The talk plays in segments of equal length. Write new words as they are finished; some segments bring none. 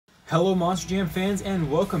Hello Monster Jam fans, and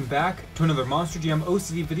welcome back to another Monster Jam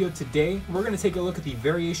OCD video. Today we're going to take a look at the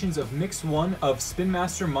variations of Mix 1 of Spin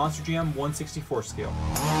Master Monster Jam 1/64 scale.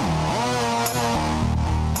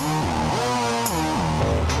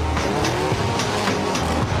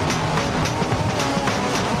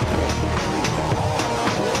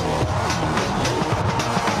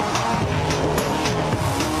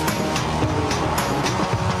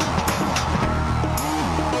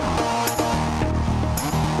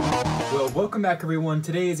 Welcome back everyone.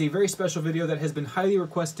 Today is a very special video that has been highly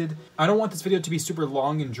requested. I don't want this video to be super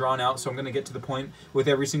long and drawn out, so I'm going to get to the point with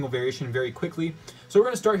every single variation very quickly. So we're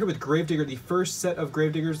going to start here with Gravedigger, the first set of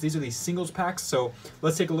Gravediggers. These are the singles packs, so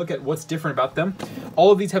let's take a look at what's different about them.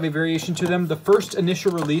 All of these have a variation to them. The first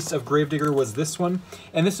initial release of Gravedigger was this one,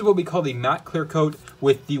 and this is what we call the matte clear coat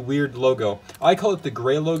with the weird logo. I call it the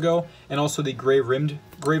gray logo and also the gray rimmed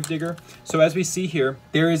Gravedigger. So as we see here,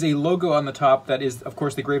 there is a logo on the top that is, of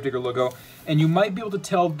course, the Gravedigger logo, and you might be able to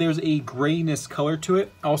tell there's a grayness color to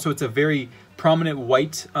it. Also, it's a very prominent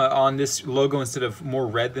white on this logo instead of more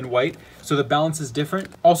red than white, so the balance is different.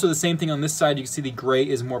 Also, the same thing on this side, you can see the gray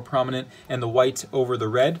is more prominent and the white over the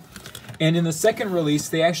red. And in the second release,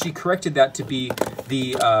 they actually corrected that to be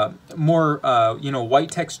the more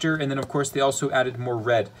white texture, and then of course they also added more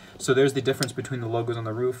red. So there's the difference between the logos on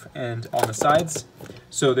the roof and on the sides.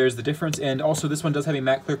 So there's the difference, and also this one does have a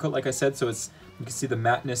matte clear coat, like I said, so you can see the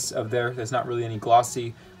matteness of there. There's not really any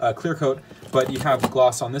glossy clear coat, but you have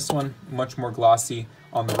gloss on this one, much more glossy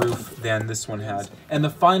on the roof than this one had. And the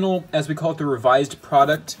final, as we call it, the revised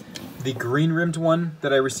product, the green rimmed one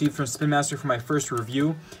that I received from Spin Master for my first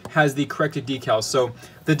review, has the corrected decals. So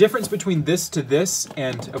the difference between this to this,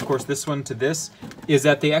 and of course this one to this, is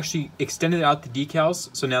that they actually extended out the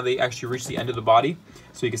decals, so now they actually reach the end of the body.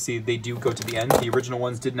 So you can see they do go to the end. The original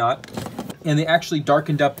ones did not. And they actually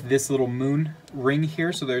darkened up this little moon ring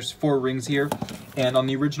here, so there's 4 rings here. And on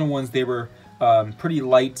the original ones, they were pretty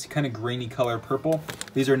light, kind of grainy color purple.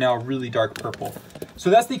 These are now really dark purple. So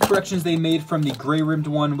that's the corrections they made from the gray rimmed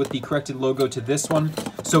one with the corrected logo to this one.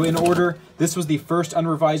 So in order, this was the first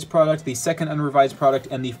unrevised product, the second unrevised product,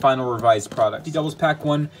 and the final revised product. The doubles pack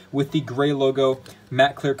one with the gray logo,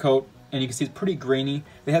 matte clear coat, and you can see it's pretty grainy.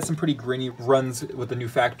 They had some pretty grainy runs with the new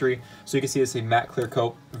factory. So you can see it's a matte clear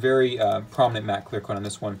coat, very prominent matte clear coat on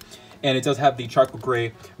this one. And it does have the charcoal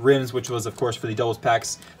gray rims, which was, of course, for the doubles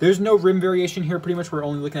packs. There's no rim variation here. Pretty much we're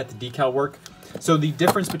only looking at the decal work. So the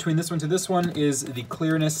difference between this one to this one is the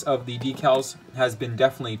clearness of the decals has been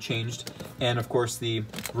definitely changed. And, of course, the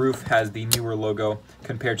roof has the newer logo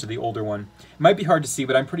compared to the older one. It might be hard to see,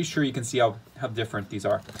 but I'm pretty sure you can see how different these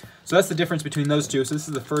are. So that's the difference between those two. So this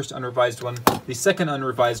is the first unrevised one, the second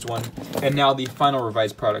unrevised one, and now the final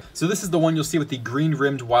revised product. So this is the one you'll see with the green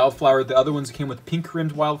rimmed wildflower. The other ones came with pink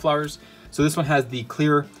rimmed wildflowers. So this one has the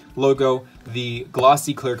clear logo, the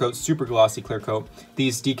glossy clear coat, super glossy clear coat.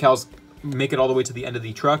 These decals make it all the way to the end of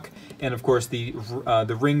the truck, and of course the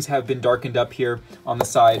rings have been darkened up here on the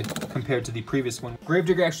side compared to the previous one.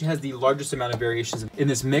 Gravedigger actually has the largest amount of variations in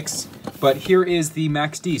this mix, but here is the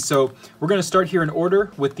Max D. So we're going to start here in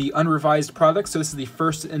order with the unrevised product. So this is the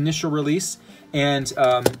first initial release, and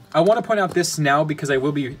I want to point out this now because I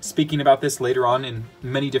will be speaking about this later on in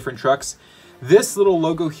many different trucks. This little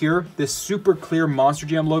logo here, this super clear Monster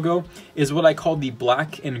Jam logo, is what I call the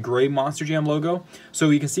black and gray Monster Jam logo.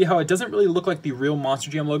 So you can see how it doesn't really look like the real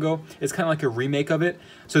Monster Jam logo. It's kind of like a remake of it.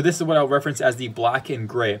 So this is what I'll reference as the black and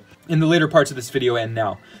gray in the later parts of this video and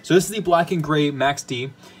now. So this is the black and gray Max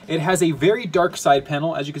D. It has a very dark side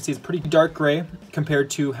panel. As you can see, it's pretty dark gray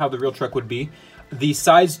compared to how the real truck would be. The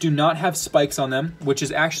sides do not have spikes on them, which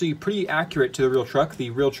is actually pretty accurate to the real truck. The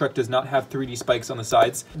real truck does not have 3D spikes on the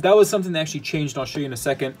sides. That was something that actually changed, and I'll show you in a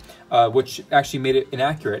second, which actually made it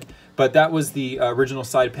inaccurate. But that was the original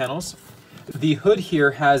side panels. The hood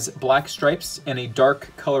here has black stripes and a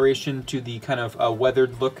dark coloration to the kind of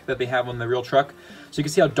weathered look that they have on the real truck. So you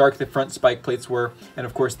can see how dark the front spike plates were, and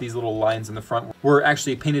of course these little lines in the front were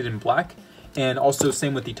actually painted in black. And also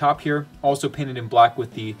same with the top here, also painted in black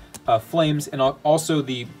with the flames, and also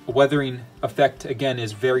the weathering effect again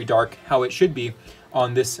is very dark, how it should be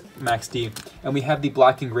on this Max D. And we have the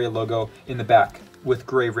black and gray logo in the back with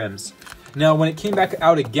gray rims. Now when it came back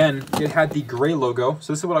out again, it had the gray logo.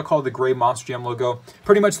 So this is what I call the gray Monster Jam logo.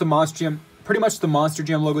 Pretty much the Monster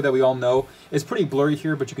Jam logo that we all know. It's pretty blurry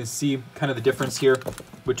here, but you can see kind of the difference here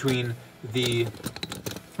between the,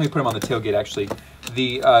 let me put them on the tailgate actually,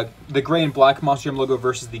 the gray and black Monster Jam logo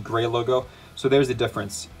versus the gray logo. So there's the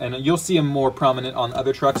difference, and you'll see them more prominent on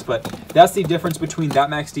other trucks, but that's the difference between that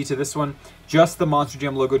Max D to this one. Just the Monster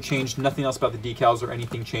Jam logo changed, nothing else about the decals or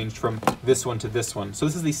anything changed from this one to this one. So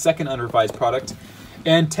this is the second unrevised product.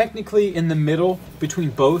 And technically in the middle between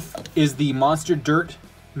both is the Monster Dirt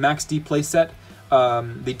Max D playset,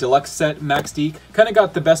 the deluxe set Max D. Kind of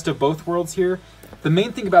got the best of both worlds here. The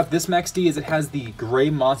main thing about this Max D is it has the gray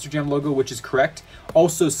Monster Jam logo, which is correct.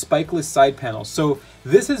 Also spikeless side panels. So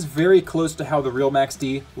this is very close to how the real Max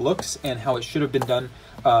D looks and how it should have been done.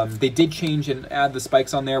 They did change and add the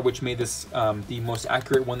spikes on there, which made this the most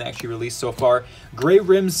accurate one they actually released so far. Gray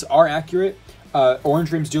rims are accurate.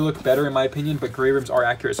 Orange rims do look better in my opinion, but gray rims are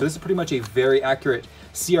accurate. So this is pretty much a very accurate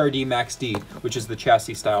CRD Max D, which is the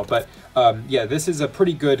chassis style. But yeah, this is a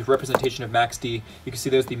pretty good representation of Max D. You can see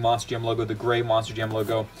there's the Monster Jam logo, the gray Monster Jam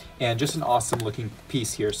logo, and just an awesome looking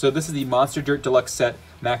piece here. So this is the Monster Dirt Deluxe Set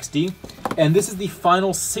Max D, and this is the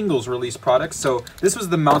final singles release product. So this was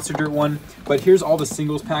the Monster Dirt one, but here's all the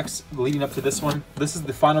singles packs leading up to this one. This is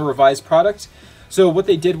the final revised product. So what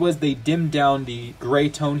they did was they dimmed down the gray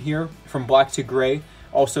tone here from black to gray.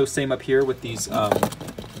 Also same up here with these,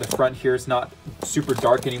 the front here is not super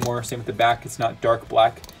dark anymore. Same with the back, it's not dark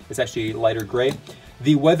black, it's actually lighter gray.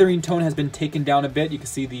 The weathering tone has been taken down a bit. You can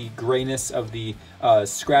see the grayness of the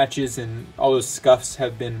scratches and all those scuffs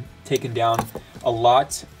have been taken down a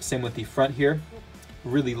lot. Same with the front here,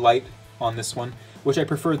 really light on this one, which I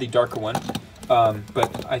prefer the darker one.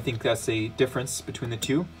 But I think that's a difference between the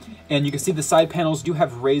two. And you can see the side panels do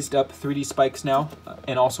have raised up 3D spikes now,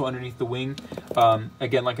 and also underneath the wing.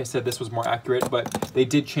 Again, like I said, this was more accurate, but they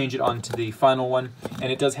did change it onto the final one,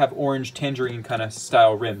 and it does have orange tangerine kind of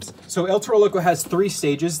style rims. So El Toro Loco has 3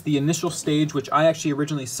 stages. The initial stage, which I actually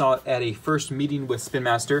originally saw at a first meeting with Spin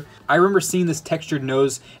Master. I remember seeing this textured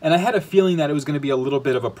nose, and I had a feeling that it was going to be a little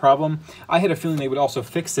bit of a problem. I had a feeling they would also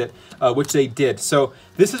fix it, which they did. So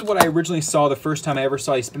this is what I originally saw the first time I ever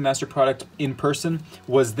saw a Spin Master product in person,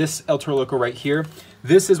 was this El Toro Loco right here.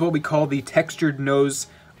 This is what we call the textured nose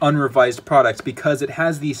unrevised product because it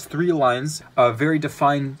has these 3 lines, a very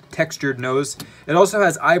defined textured nose. It also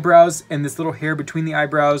has eyebrows and this little hair between the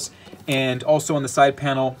eyebrows, and also on the side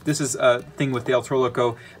panel, this is a thing with the El Toro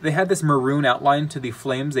Loco. They had this maroon outline to the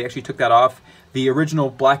flames. They actually took that off. The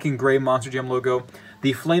original black and gray Monster Jam logo,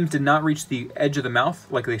 the flames did not reach the edge of the mouth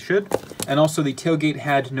like they should. And also the tailgate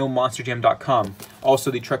had no monsterjam.com. Also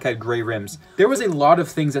the truck had gray rims. There was a lot of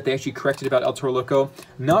things that they actually corrected about El Toro Loco.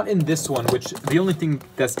 Not in this one, which the only thing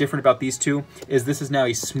that's different about these two is this is now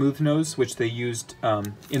a smooth nose, which they used,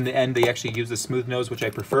 in the end they actually used the smooth nose, which I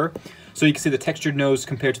prefer. So you can see the textured nose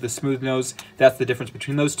compared to the smooth nose. That's the difference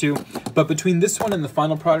between those two. But between this one and the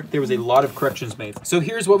final product, there was a lot of corrections made. So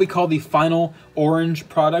here's what we call the final orange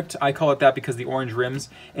product. I call it that because the orange rims,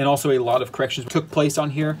 and also a lot of corrections took place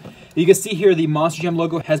on here. You can see here the Monster Jam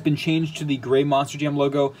logo has been changed to the gray Monster Jam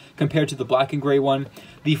logo compared to the black and gray one.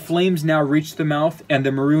 The flames now reach the mouth, and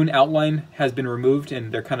the maroon outline has been removed,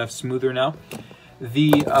 and they're kind of smoother now.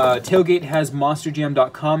 The tailgate has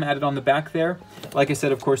monsterjam.com added on the back there. Like I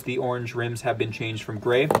said, of course, the orange rims have been changed from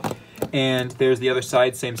gray. And there's the other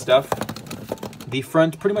side, same stuff. The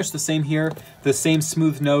front, pretty much the same here, the same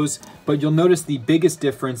smooth nose, but you'll notice the biggest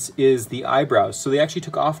difference is the eyebrows. So they actually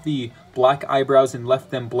took off the black eyebrows and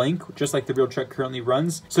left them blank, just like the real truck currently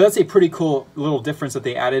runs. So that's a pretty cool little difference that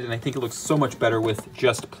they added, and I think it looks so much better with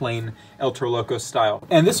just plain El Toro Loco style.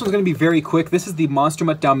 And this one's gonna be very quick. This is the Monster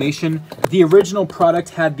Mutt Dalmatian. The original product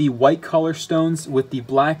had the white collar stones with the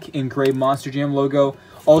black and gray Monster Jam logo.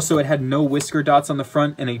 Also, it had no whisker dots on the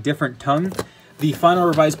front and a different tongue. The final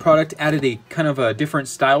revised product added a kind of a different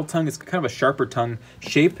style tongue. It's kind of a sharper tongue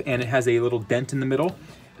shape, and it has a little dent in the middle.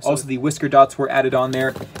 Also, the whisker dots were added on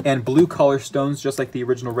there, and blue color stones, just like the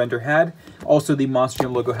original render had. Also, the Monster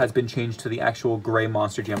Jam logo has been changed to the actual gray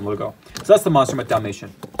Monster Jam logo. So that's the Monster Mutt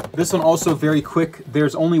Dalmatian. This one also very quick.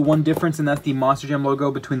 There's only one difference, and that's the Monster Jam logo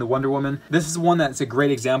between the Wonder Woman. This is one that's a great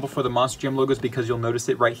example for the Monster Jam logos because you'll notice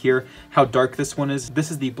it right here, how dark this one is. This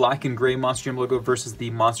is the black and gray Monster Jam logo versus the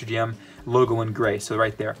Monster Jam logo in gray, so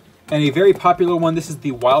right there. And a very popular one, this is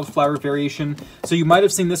the Wildflower variation. So you might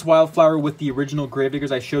have seen this Wildflower with the original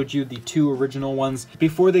Gravediggers. I showed you the 2 original ones.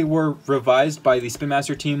 Before they were revised by the Spin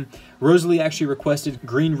Master team, Rosalie actually requested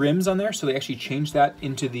green rims on there, so they actually changed that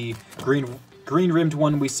into the green rimmed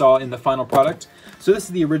one we saw in the final product. So this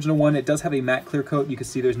is the original one. It does have a matte clear coat. You can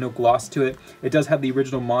see there's no gloss to it. It does have the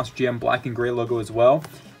original Monster Jam black and gray logo as well,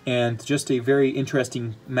 and just a very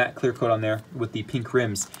interesting matte clear coat on there with the pink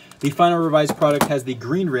rims. The final revised product has the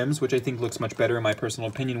green rims, which I think looks much better in my personal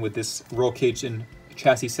opinion with this roll cage and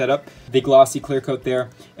chassis setup. The glossy clear coat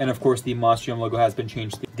there, and of course the Monster Jam logo has been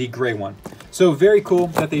changed to the gray one. So very cool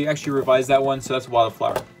that they actually revised that one, so that's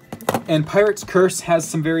Wildflower. And Pirate's Curse has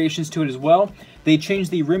some variations to it as well. They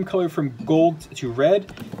changed the rim color from gold to red.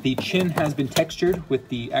 The chin has been textured with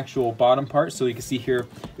the actual bottom part. So you can see here,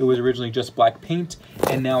 it was originally just black paint,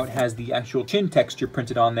 and now it has the actual chin texture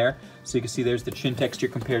printed on there. So you can see there's the chin texture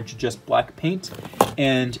compared to just black paint.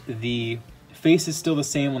 And the face is still the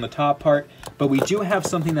same on the top part, but we do have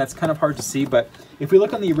something that's kind of hard to see. But if we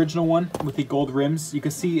look on the original one with the gold rims, you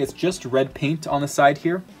can see it's just red paint on the side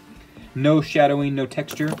here. No shadowing, no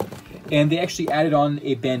texture. And they actually added on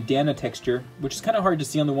a bandana texture, which is kind of hard to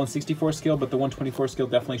see on the 1/64 scale, but the 1/24 scale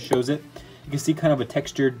definitely shows it. You can see kind of a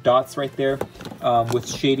textured dots right there with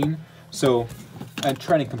shading. So I'm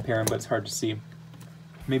trying to compare them, but it's hard to see.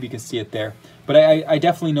 Maybe you can see it there. But I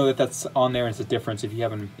definitely know that that's on there, and it's a difference. If you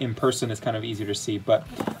have them in person, it's kind of easier to see. But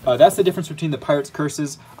that's the difference between the Pirates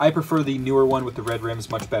Curses. I prefer the newer one with the red rims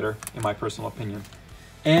much better, in my personal opinion.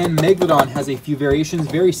 And Megalodon has a few variations,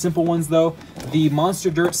 very simple ones though. The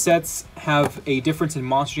Monster Dirt sets have a difference in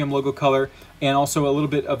Monster Jam logo color, and also a little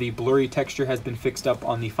bit of the blurry texture has been fixed up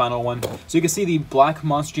on the final one. So you can see the black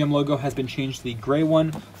Monster Jam logo has been changed to the gray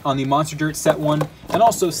one on the Monster Dirt set one, and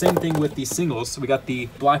also same thing with the singles. So we got the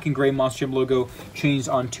black and gray Monster Jam logo changed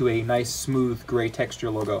onto a nice smooth gray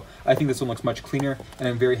texture logo. I think this one looks much cleaner, and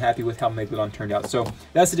I'm very happy with how Megalodon turned out. So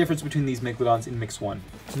that's the difference between these Megalodons in Mix 1.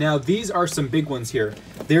 Now these are some big ones here.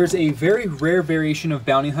 There's a very rare variation of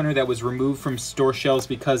Bounty Hunter that was removed from store shelves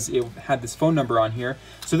because it had this phone number on here.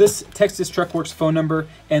 So this Texas Truck Works phone number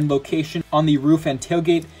and location on the roof and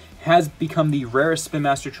tailgate has become the rarest Spin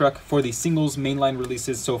Master truck for the singles mainline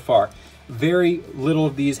releases so far. Very little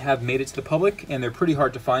of these have made it to the public, and they're pretty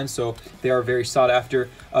hard to find, so they are very sought after.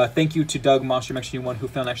 Thank you to Doug Monster Max 1 who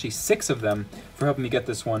found actually 6 of them for helping me get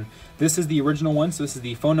this one. This is the original one, so this is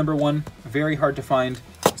the phone number one. Very hard to find.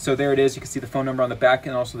 So there it is. You can see the phone number on the back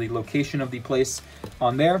and also the location of the place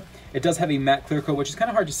on there. It does have a matte clear coat, which is kind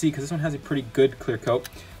of hard to see because this one has a pretty good clear coat.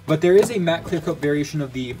 But there is a matte clear coat variation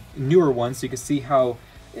of the newer one, so you can see how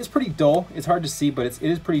it's pretty dull. It's hard to see, but it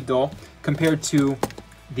is pretty dull compared to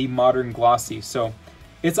the modern glossy. So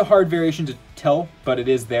it's a hard variation to tell, but it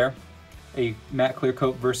is there. A matte clear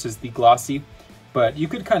coat versus the glossy. But you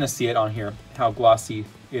could kind of see it on here, how glossy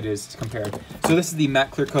it is compared. So this is the matte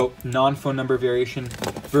clear coat non-phone number variation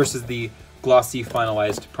versus the glossy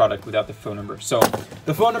finalized product without the phone number. So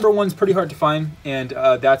the phone number one's pretty hard to find, and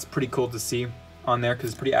that's pretty cool to see on there because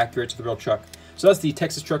it's pretty accurate to the real truck. So that's the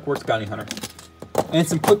Texas Truck Works Bounty Hunter. And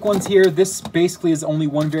some quick ones here. This basically is only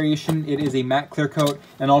one variation. It is a matte clear coat,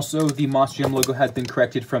 and also the Monster Jam logo has been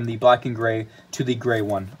corrected from the black and gray to the gray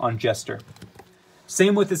one on Jester.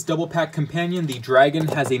 Same with this double pack companion. The Dragon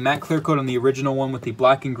has a matte clear coat on the original one with the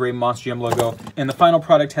black and gray Monster Jam logo, and the final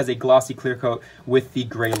product has a glossy clear coat with the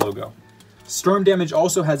gray logo. Storm Damage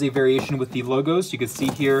also has a variation with the logos. You can see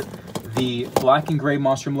here the black and gray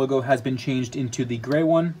Monster Jam logo has been changed into the gray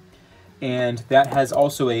one, and that has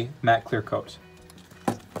also a matte clear coat.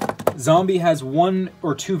 Zombie has 1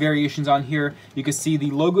 or 2 variations on here. You can see the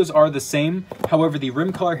logos are the same. However, the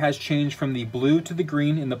rim color has changed from the blue to the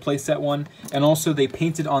green in the playset one, and also they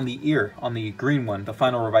painted on the ear on the green one, the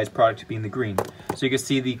final revised product being the green. So you can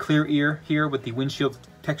see the clear ear here with the windshield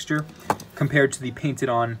texture compared to the painted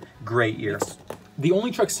on gray ear. The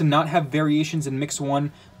only trucks to not have variations in Mix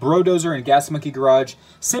 1, Brodozer and Gas Monkey Garage,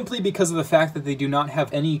 simply because of the fact that they do not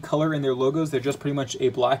have any color in their logos. They're just pretty much a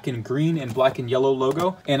black and green and black and yellow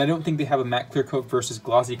logo, and I don't think they have a matte clear coat versus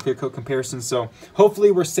glossy clear coat comparison, so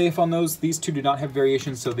hopefully we're safe on those. These two do not have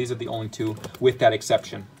variations, so these are the only two with that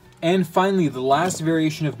exception. And finally, the last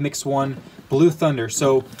variation of Mix 1, Blue Thunder.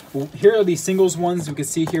 So here are the singles ones. We can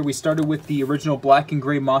see here we started with the original black and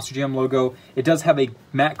gray Monster Jam logo. It does have a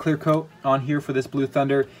matte clear coat on here for this Blue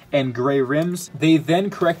Thunder and gray rims. They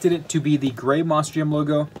then corrected it to be the gray Monster Jam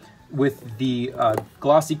logo with the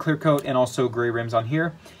glossy clear coat and also gray rims on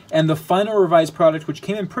here. And the final revised product, which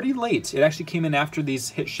came in pretty late, it actually came in after these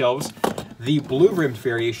hit shelves, the blue rimmed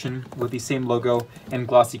variation with the same logo and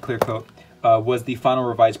glossy clear coat. Was the final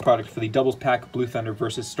revised product for the doubles pack Blue Thunder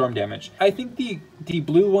versus Storm Damage. I think the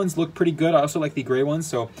blue ones look pretty good. I also like the gray ones,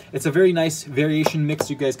 so it's a very nice variation mix.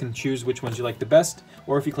 You guys can choose which ones you like the best,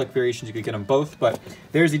 or if you collect variations, you could get them both, but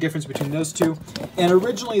there's the difference between those two. And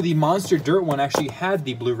originally, the Monster Dirt one actually had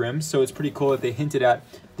the blue rims, so it's pretty cool that they hinted at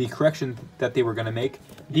the correction that they were going to make.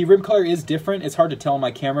 The rim color is different. It's hard to tell on my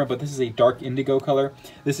camera, but this is a dark indigo color.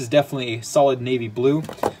 This is definitely a solid navy blue,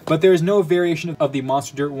 but there is no variation of the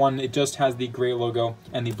Monster Dirt one. It just has the gray logo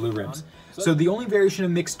and the blue rims. So the only variation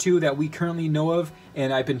of Mix 2 that we currently know of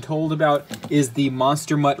and I've been told about is the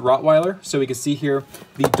Monster Mutt Rottweiler. So we can see here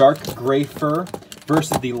the dark gray fur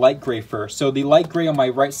versus the light gray fur. So the light gray on my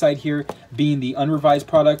right side here being the unrevised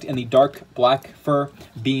product, and the dark black fur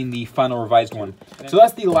being the final revised one. So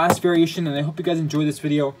that's the last variation, and I hope you guys enjoyed this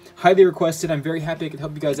video. Highly requested. I'm very happy I could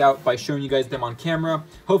help you guys out by showing you guys them on camera.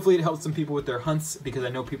 Hopefully it helps some people with their hunts, because I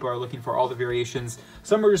know people are looking for all the variations.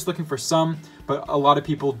 Some are just looking for some, but a lot of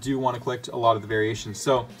people do want to collect a lot of the variations.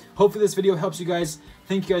 So hopefully this video helps you guys.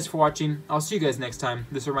 Thank you guys for watching. I'll see you guys next time.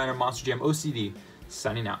 This is a reminder, Monster Jam OCD,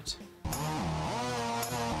 signing out.